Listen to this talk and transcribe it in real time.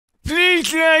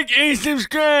Please like and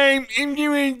subscribe if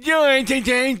you enjoyed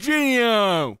today's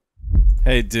video.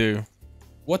 Hey, dude.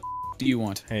 What do you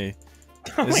want? Hey.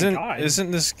 Oh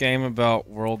Isn't this game about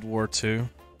World War II?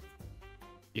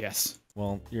 Yes.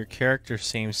 Well, your character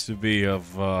seems to be of,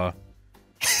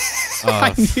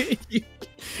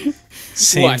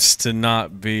 seems to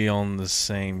not be on the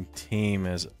same team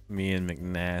as me and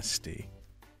McNasty.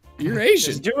 You're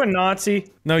Asian. Just do a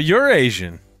Nazi. No, you're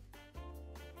Asian.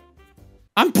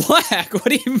 I'm black. What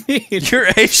do you mean? You're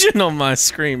Asian on my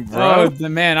screen, bro. Oh,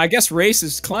 man. I guess race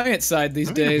is client side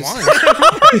these days. Client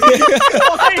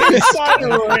side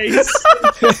of race.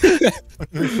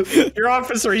 Your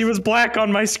officer, he was black on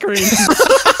my screen.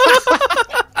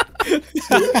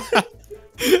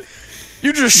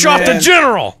 You just shot the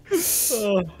general!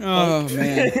 Oh,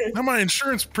 man. Now my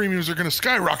insurance premiums are gonna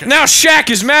skyrocket. Now Shaq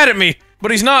is mad at me, but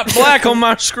he's not black on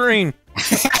my screen.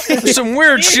 There's some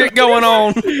weird shit going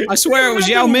on. I swear it was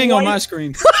Yao Ming on my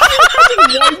screen.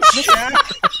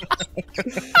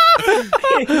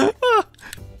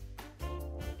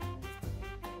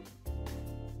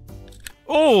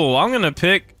 Oh, I'm gonna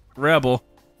pick Rebel.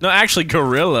 No, actually,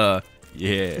 Gorilla.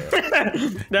 Yeah.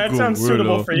 That sounds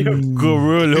suitable for you.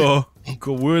 Gorilla.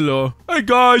 Gorilla. Hey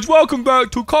guys, welcome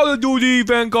back to Call of Duty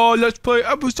Vanguard Let's Play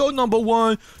episode number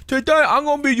 1. Today I'm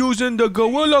gonna be using the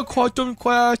Gorilla Quantum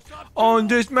class on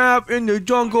this map in the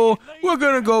jungle. We're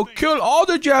gonna go kill all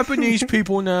the Japanese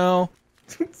people now.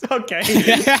 Okay.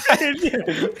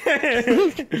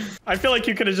 I feel like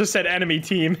you could have just said enemy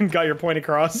team and got your point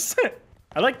across.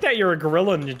 I like that you're a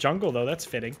gorilla in the jungle, though. That's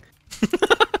fitting.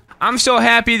 I'm so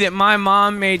happy that my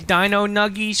mom made dino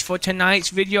nuggies for tonight's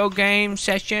video game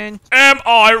session. Am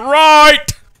I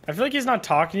right? I feel like he's not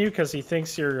talking to you because he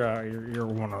thinks you're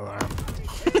one of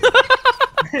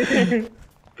them.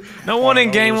 No one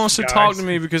in game those wants to guys. talk to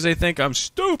me because they think I'm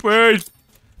stupid.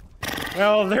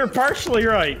 Well, they're partially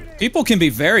right. People can be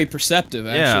very perceptive,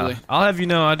 actually. Yeah, I'll have you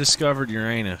know I discovered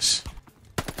Uranus.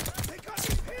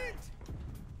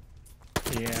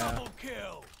 Yeah.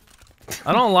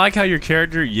 I don't like how your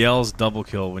character yells double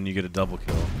kill when you get a double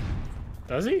kill.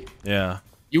 Does he? Yeah.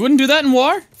 You wouldn't do that in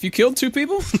war? If you killed 2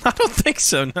 people? I don't think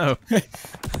so, no.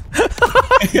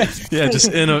 Yeah,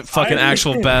 just in a fucking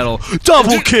actual battle.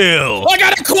 Double kill! I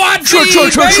got a quad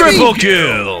Triple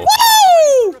kill!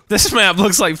 Woo! This map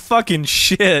looks like fucking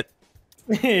shit.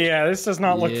 Yeah, this does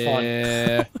not look fun.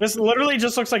 Yeah. This literally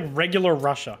just looks like regular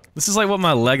Russia. This is like what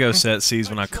my Lego set sees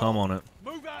when I come on it.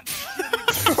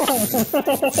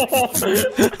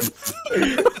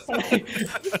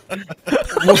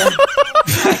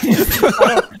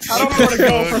 I don't know where to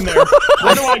go from there.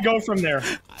 Where do I go from there?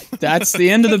 That's the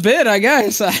end of the bid, I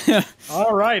guess.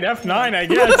 All right, F9, I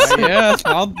guess. Yeah,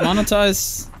 I'll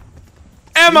monetize.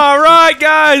 Am I right,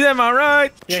 guys? Am I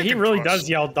right? Yeah, he really does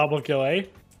yell double kill, eh?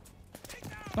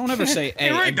 Don't ever say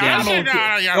A Right, again.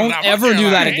 yeah, Don't ever do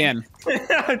that again.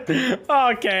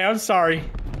 Okay, I'm sorry.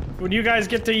 When you guys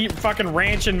get to eat fucking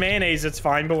ranch and mayonnaise, it's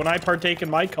fine, but when I partake in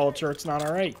my culture, it's not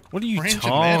alright. What are you Ranch and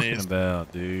talking mayonnaise.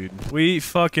 about, dude? We eat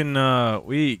fucking,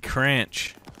 we eat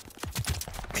cranch.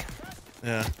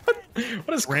 Yeah.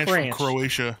 What is Ranch ranch? from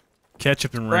Croatia.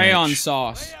 Ketchup and ranch. Crayon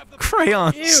sauce.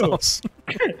 Crayon Ew. sauce.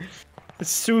 It's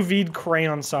sous vide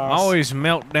crayon sauce. I always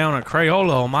melt down a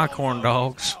Crayola on my corn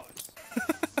dogs.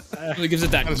 Really gives it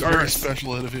that That is very girth.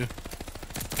 special ed of you.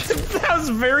 That was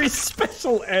very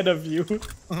special ed of you.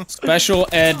 Special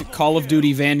ed Call of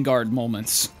Duty Vanguard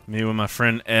moments. Me when my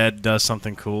friend Ed does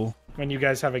something cool. When you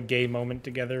guys have a gay moment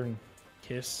together and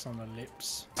kiss on the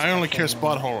lips. I only kiss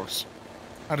buttholes.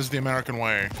 That is the American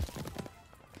way.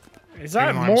 Is that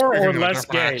Even though I'm more speaking or in a less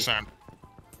different gay? accent.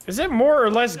 Is it more or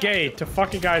less gay to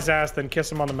fuck a guy's ass than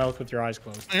kiss him on the mouth with your eyes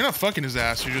closed? You're not fucking his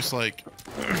ass, you're just like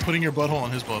putting your butthole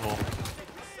on his butthole.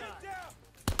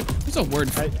 What's a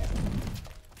word for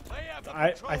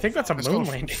I think that's a It's moon called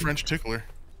landing. French tickler.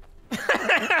 Hey,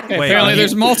 Wait, apparently you-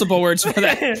 there's multiple words for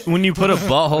that. When you put a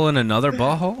butthole in another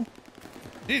butthole?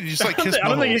 Yeah, you just like kiss I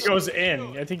don't think it buttholes. goes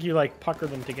in. I think you like pucker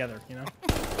them together, you know?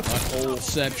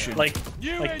 Buttholeception. Like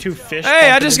two fish. Hey,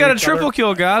 I bumping just got a into each other. triple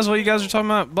kill, guys. While you guys are talking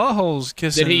about buttholes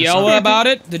kissing. Did he or yell something. about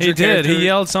it? Did He your did. character- He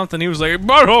yelled something. He was like,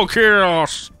 "Butthole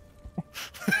kills."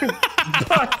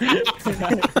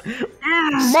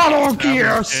 Bottle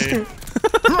kiss! Hey.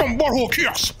 You're on butthole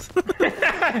kiss!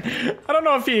 I don't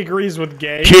know if he agrees with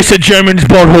gay. Kiss a German's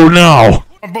butthole now.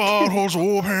 My butthole's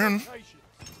open.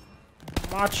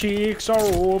 My cheeks are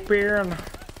open.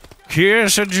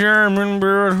 Kiss a German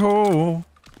butthole.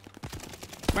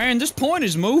 Man, this point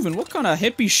is moving. What kind of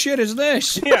hippie shit is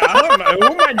this? Yeah, I don't know.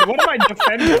 What am I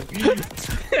defending?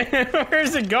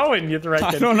 Where's it going, you I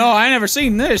reckon? don't know. I ain't never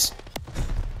seen this.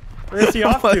 Where's he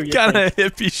off to? What kind of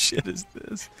hippie shit is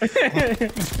this?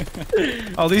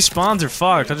 Oh, these spawns are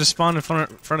fucked. I just spawned in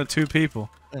front of 2 people.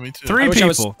 Yeah, me too. 3 I wish I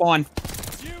was people. spawn.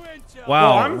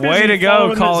 Wow, I'm busy way to go,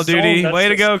 following Call this of Duty. zone Way to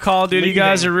that's go, Call of Duty. You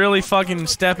guys leading. are really fucking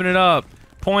stepping it up.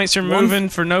 Points are moving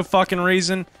for no fucking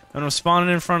reason, and I'm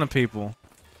spawning in front of people.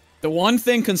 The one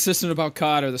thing consistent about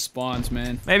COD are the spawns,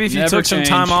 man. Maybe if you Never took some change.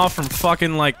 time off from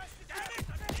fucking, like,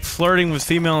 flirting with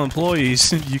female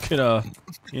employees, you could,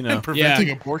 you know.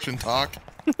 Preventing abortion talk.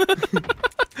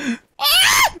 I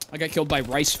got killed by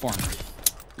rice farmer.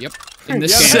 Yep. In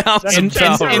this game.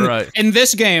 Sounds about right. In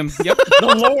this game. Yep.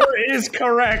 The lore is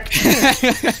correct.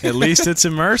 At least it's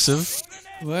immersive.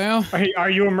 Well, Are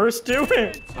you immersed to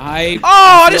it? I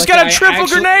just got a triple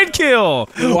grenade kill!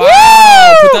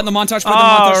 Wow! Put that in the montage. Put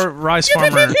that in the montage. Rice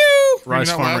farmer. Rice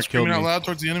farmer killed Screaming out me. loud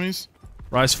towards the enemies.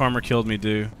 Rice farmer killed me,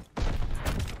 dude.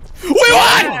 We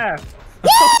won! Yeah.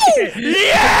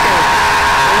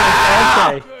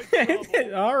 Yeah!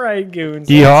 Okay. All right, goons.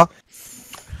 Yeah.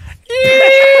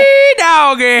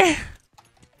 Doggy.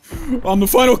 I'm the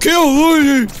final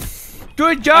kill.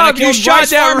 Good job, you killed shot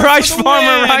that rice for the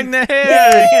farmer win. right in the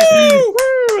head.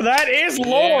 Woo, that is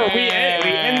lore. We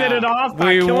ended it off by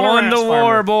We killing a won the rice war,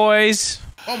 farmer. boys.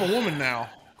 I'm a woman now.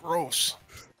 Gross.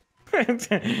 Oh,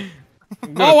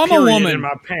 I'm a Period woman. in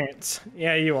my pants.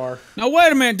 Yeah, you are. Now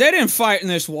wait a minute. They didn't fight in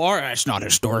this war. That's not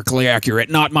historically accurate.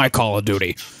 Not my Call of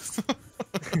Duty.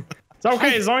 It's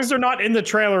okay as long as they're not in the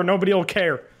trailer. Nobody will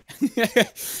care.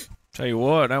 Tell you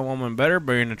what, that woman better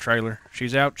be in the trailer.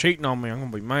 She's out cheating on me. I'm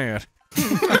gonna be mad.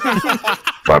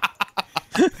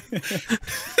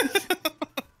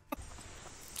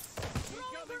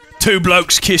 2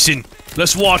 blokes kissing.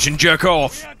 Let's watch and jerk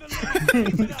off.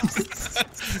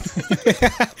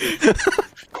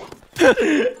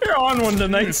 You're on one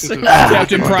tonight.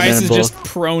 Captain Price is just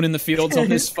prone in the fields on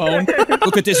his phone.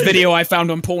 Look at this video I found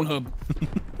on Pornhub.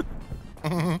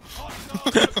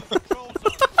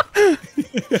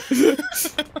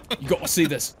 You gotta see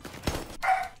this.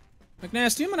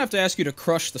 McNasty, I'm gonna have to ask you to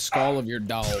crush the skull of your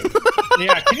dog.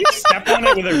 Yeah, can you step on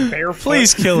it with a bare foot?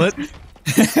 Please kill it.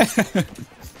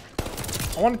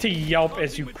 I want it to yelp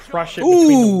as you crush it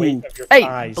between the weight of your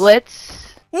thighs.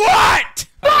 Blitz. What?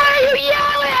 Why are you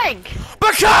yelling?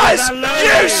 Because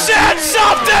you said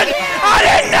something! I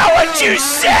didn't know what you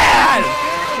said!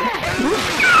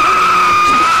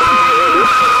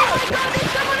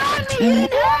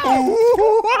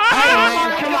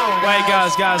 Wait,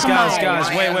 guys, wait,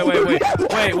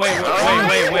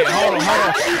 hold on,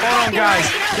 guys,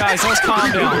 let's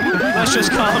calm down. Let's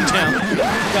just calm down.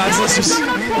 Guys, let's just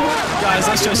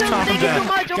calm down.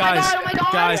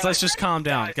 Guys, let's just calm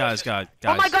down. Guys. Oh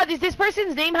my god, does this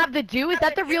person's name have the do? Is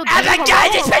that the real do? Hey,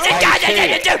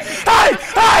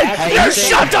 you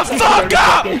shut the fuck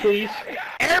up!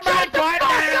 Everybody quiet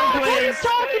down, please.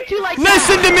 Talking to like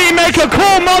Listen to me make a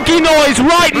cool monkey noise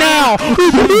right now!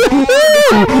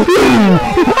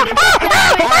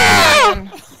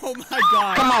 Oh my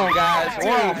god. Come on, guys.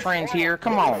 We're all friends here.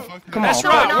 Come on. Come That's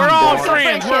on. right, we're all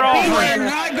friends. We're all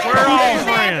friends. We're all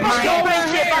friends.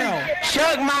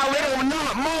 Shug my little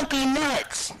nut monkey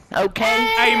nuts.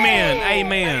 Okay?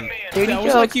 Amen. That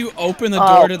was like you open the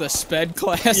door to the sped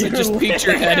class and just peeked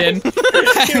your head in.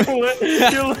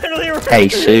 You literally were. Hey,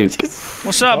 Soup.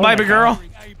 What's up, baby girl?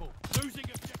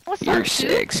 What's You're up, dude?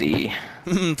 sexy.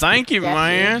 Thank you,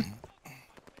 man.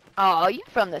 Oh, you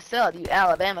from the south, you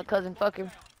Alabama cousin fucker.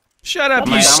 Shut up,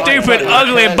 you Man, stupid, I'm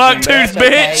ugly, cousin, buck-toothed but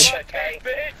that's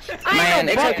bitch! Man,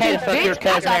 it's okay to fuck your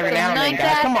cousin every now and then,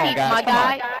 guys. Come on, guys. Come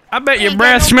on. I bet your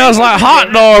breath smells like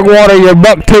hot dog water, you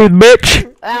buck-toothed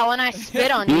bitch! Well, when I spit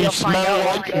on you, You you'll find smell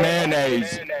out. like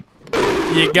mayonnaise.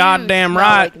 You goddamn smell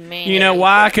right. like You know mayonnaise.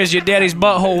 why? Because your daddy's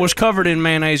butthole was covered in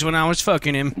mayonnaise when I was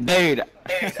fucking him. Dude,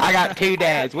 I got 2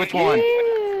 dads. Which one?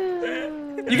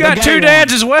 You got 2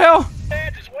 dads as well?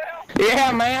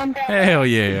 Yeah, man. Hell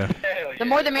yeah. The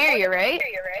more the merrier, right?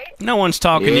 No one's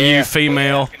talking to you,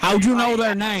 female. How'd you know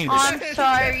their names? I'm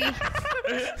sorry.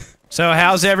 So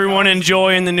how's everyone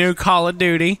enjoying the new Call of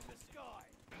Duty?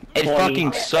 It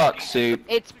fucking sucks, Soup.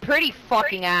 It's pretty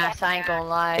fucking ass, I ain't gonna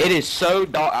lie. It is so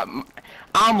dog.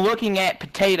 I'm looking at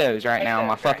potatoes right now on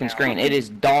my fucking screen. It is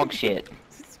dog shit.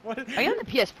 Are you on the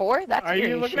PS4? That's Are weird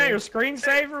you as looking shit. at your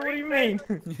screensaver? What do you mean?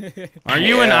 Are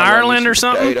you in Yeah, I love me Ireland or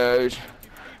some something? Potatoes.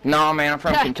 No, man, I'm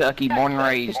from Kentucky, born and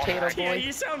raised. Potato Yeah, boy.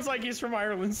 he sounds like he's from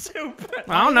Ireland Soup.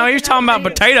 I don't know, he was talking about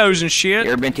potatoes and You shit.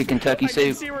 ever been to Kentucky, I can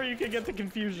Soup? see where you could get the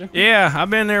confusion. Yeah, I've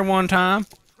been there one time.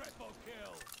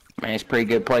 Man, it's a pretty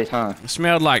good place, huh? It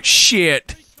smelled like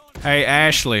shit. Hey,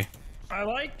 Ashley. I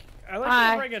like Hi.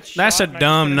 whenever I get shot That's a and I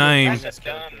dumb just get name. into a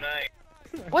back.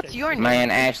 What's your name? Man,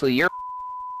 Ashley, you're.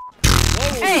 Whoa,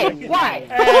 Hey, why?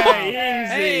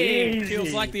 Hey, easy.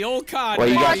 Feels like the old COD. Well,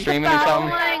 you man. got streaming or something?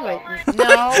 Language.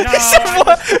 No.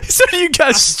 No, So you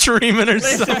guys streaming or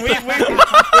listen, something?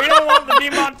 we don't want the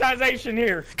demonetization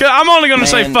here. Cause I'm only gonna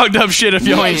say Man. fucked up shit if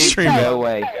y'all ain't streaming. No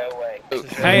way.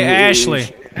 Hey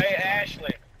Ashley,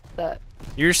 But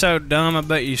you're so dumb. I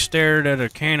bet you stared at a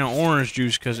can of orange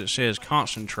juice because it says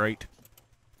concentrate.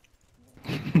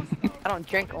 I don't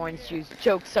drink orange juice.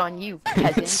 Joke's on you,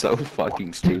 peasant. It's so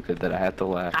fucking stupid that I have to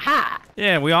laugh. Aha!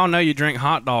 Yeah, we all know you drink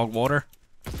hot dog water.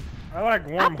 I like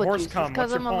warm Apple horse juice cum.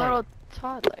 because What's your I'm a point? little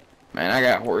toddler. Man, I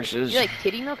got horses. You like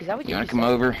titty milk? Is that what You you wanna just come said?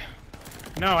 over?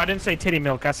 No, I didn't say titty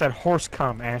milk. I said horse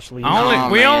cum, Ashley. We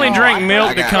man. only Oh, drink I milk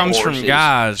that got comes from horses.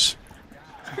 guys.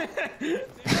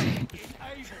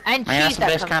 And Man, that's cheese the that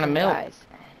best comes kind of from milk. guys.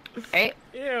 Hey,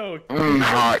 Ew.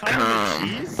 Hot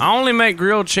cum. I only make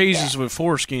grilled cheeses with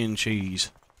foreskin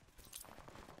cheese.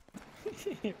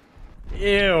 Ew.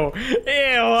 Ew. Wow,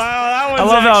 that was I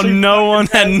love how actually no one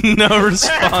had no That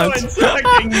response. was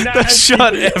fucking That nasty.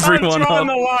 shut everyone I'm drawing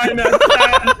up. the line at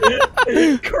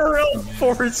that. Grilled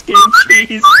foreskin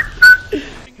cheese.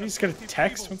 He's gonna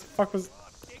text? What the fuck was...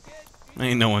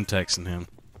 Ain't no one texting him.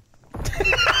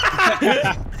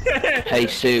 Hey,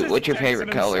 Sue, what's your favorite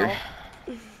Texting color? himself.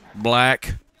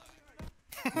 Black.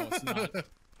 Is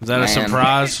that a Man.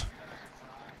 surprise?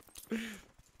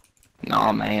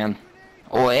 Nah, man.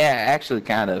 Oh, yeah, actually,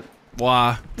 kind of.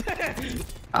 Why?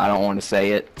 I don't want to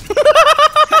say it.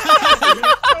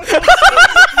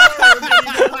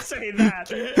 Don't say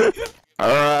that.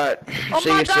 Alright. oh See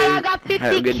my you god, soon. I got 50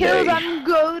 Have a good kills. day. I'm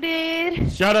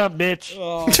goated. Shut up, bitch.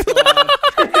 Oh,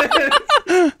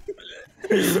 God.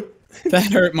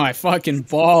 That hurt my fucking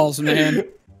balls, man.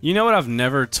 You know what I've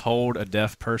never told a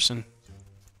deaf person?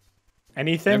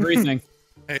 Anything? Everything.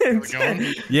 Hey, are we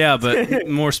going? Yeah, but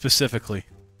more specifically,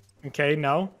 Okay,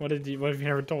 no. What have you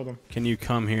never told him? can you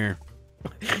come here?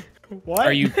 What?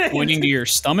 Are you pointing to your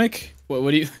stomach? What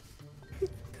do you...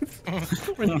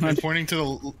 You're pointing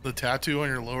to the tattoo on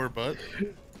your lower butt?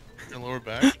 Your lower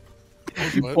back?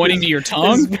 What? Pointing to your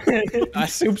tongue?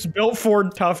 Soup's built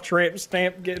Ford tough tramp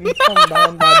stamp getting thumbed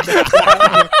on by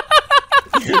the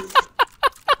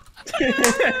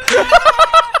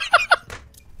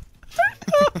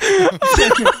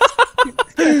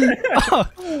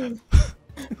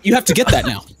You have to get that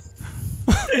now.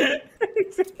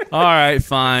 Alright,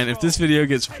 fine. If this video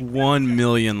gets 1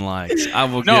 million likes, I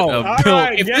will get No. a All built...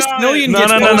 right. If Get this on million it.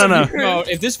 gets No.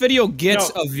 if this video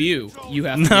gets No. a view, you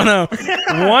have to No, no.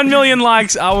 1 million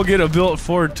likes, I will get a built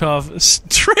Ford Tough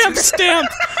tramp stamp.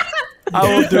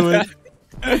 I will do it.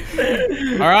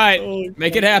 All right,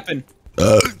 make it happen.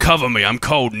 Cover me, I'm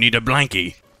cold, need a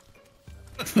blankie.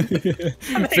 Feed me,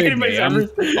 Anybody's I'm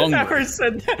hungry. ever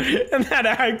said that in that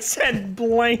accent,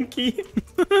 blankie.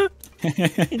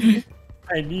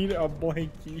 I need a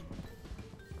blankie.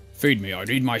 Feed me, I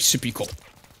need my sippy cup.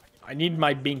 I need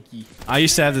my binky. I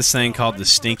used to have this thing called the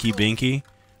stinky binky,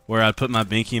 where I'd put my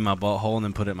binky in my butthole and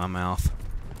then put it in my mouth.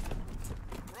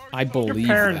 I Your believe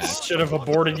parents that. should have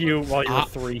aborted you while you were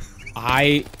 3.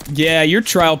 Yeah, your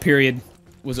trial period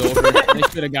was over. They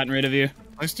should have gotten rid of you.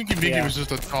 My stinky binky Yeah. was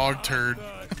just a dog turd.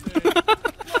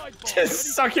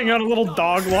 Just sucking on a little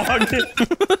dog log. I'm trying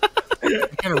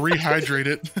to rehydrate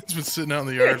it. It's been sitting out in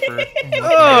the yard for.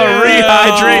 Oh,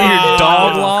 rehydrate your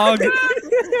dog log?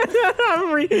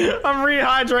 I'm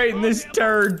rehydrating this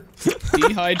turd.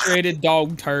 Dehydrated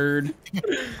dog turd.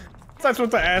 That's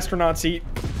what the astronauts eat.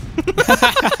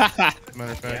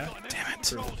 Matter of fact. Damn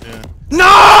it. Yeah.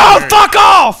 No! Fuck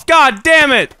off! God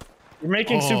damn it! You're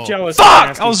making Oh. Soup jealous. Fuck!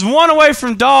 Nasty. I was 1 away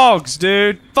from dogs,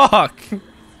 dude. Fuck.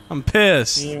 I'm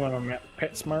pissed. You want to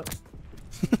pet smart?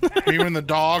 Even the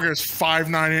dog is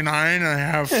 $5.99 and I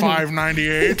have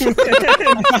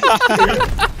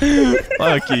 $5.98.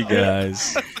 Fuck you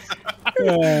guys.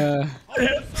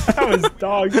 That was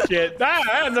dog shit.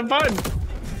 That's a fun.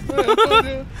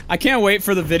 I can't wait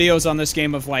for the videos on this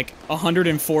game of like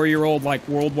 104-year-old like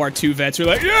World War II vets who are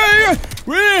like, yeah,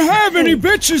 we didn't have any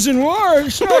bitches in war.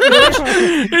 It's not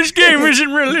This game isn't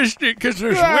realistic because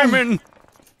there's women.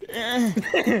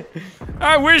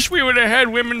 I wish we would have had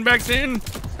women back then.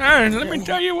 Let me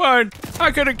tell you what,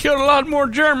 I could have killed a lot more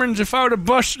Germans if I would have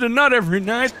busted a nut every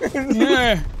night.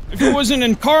 Yeah, if it wasn't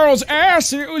in Carl's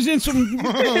ass and it was in some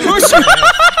pussy.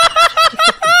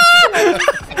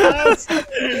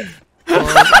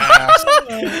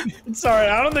 Sorry,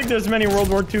 I don't think there's many World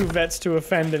War II vets to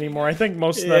offend anymore. I think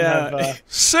most of them have.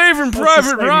 Saving the Private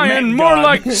same Ryan, neck more god.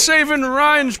 like saving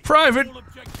Ryan's private.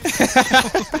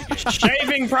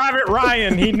 Shaving Private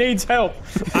Ryan. He needs help.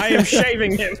 I am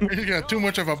shaving him. He's got too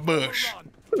much of a bush.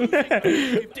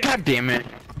 God damn it.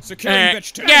 Securing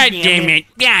bitch tag. God damn it.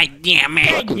 God damn it.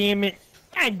 God damn it.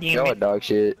 God damn Y'all it. are dog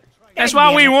shit. That's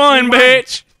why we won,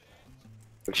 bitch.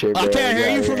 Shit, I bro. can't hear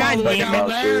you from all the way Fucking down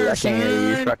dog shit. there, I can't hear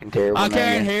you. son. Fucking terrible, I can't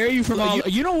man. hear you from all.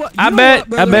 You know what? I You know bet- what,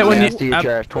 brother? I bet when you- Nasty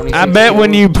trash, 26 I bet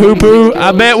when you poo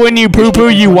poo,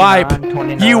 you wipe.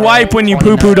 You wipe when you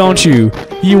poo poo, don't you?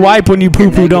 You wipe when you poo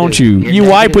poo, don't you? You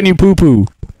wipe when you poo poo.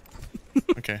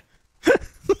 Okay.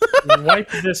 Wipe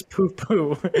this poo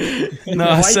poo. No,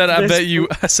 I said I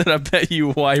bet you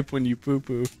wipe when you poo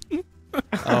poo.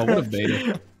 Oh, what a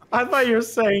beta. I thought you were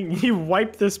saying you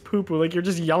wipe this poo poo like you're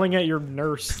just yelling at your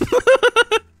nurse.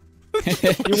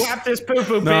 You wipe this poo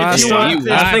poo, No, bitch. You wipe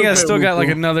this I think I poo-poo. still got like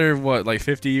another like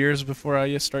 50 years before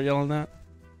I start yelling that.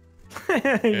 You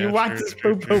Yeah, wipe sure, this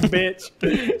sure, poo poo,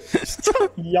 bitch.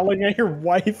 Stop yelling at your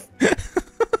wife.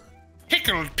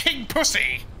 Pickled pig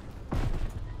pussy.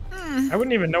 I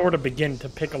wouldn't even know where to begin to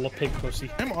pickle a pig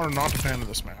pussy. I'm not a fan of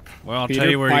this map. Well, I'll Peter tell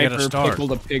you where you gotta Piper start.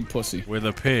 pickled a pig pussy. With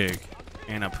a pig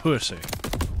and a pussy.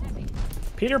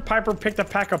 Peter Piper picked a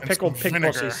pack of And pickled some pig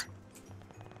vinegar. pussies.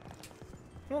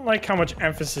 I don't like how much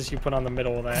emphasis you put on the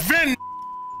middle of that.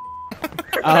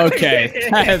 Okay,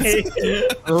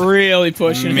 that's really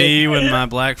pushing Me it. when my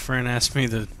black friend asked me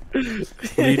the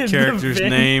lead character's Vin.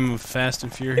 name of Fast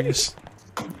and Furious.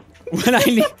 When I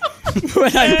need,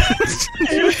 when I,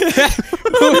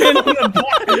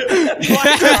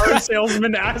 Black car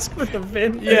salesman asked for the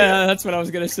VIN. yeah, that's what I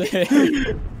was gonna say.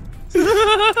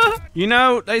 You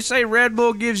know, they say Red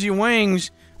Bull gives you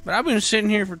wings, but I've been sitting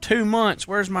here for 2 months.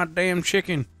 Where's my damn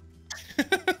chicken?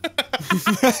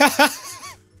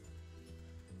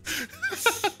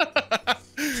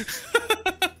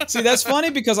 See, that's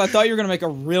funny because I thought you were gonna make a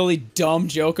really dumb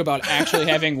joke about actually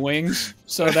having wings,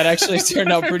 so that actually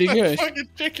turned out pretty good. Fucking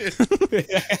chicken.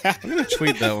 I'm gonna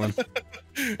tweet that one.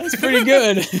 That's pretty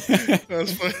good.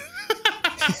 That's funny.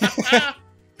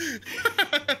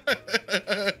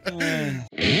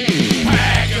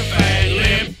 Pack a fat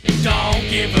lip, don't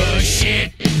give a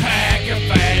shit. Pack a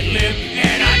fat lip,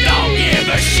 and I don't give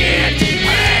a shit.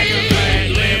 Pack a fat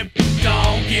lip,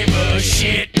 don't give a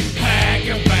shit. Pack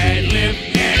a fat lip,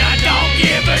 and I don't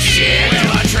give a shit.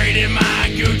 Well, I traded my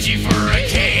Gucci for a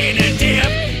can of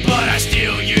dip, but I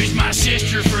still use my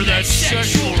sister for that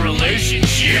sexual relationship.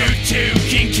 You two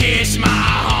can kiss my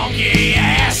honky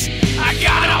ass. I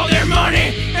got all their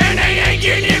money, and they ain't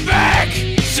getting it back.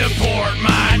 Support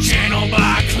my channel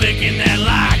by clicking that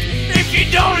like. If you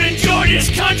don't enjoy this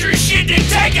country shit, then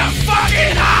take a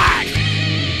fucking hike.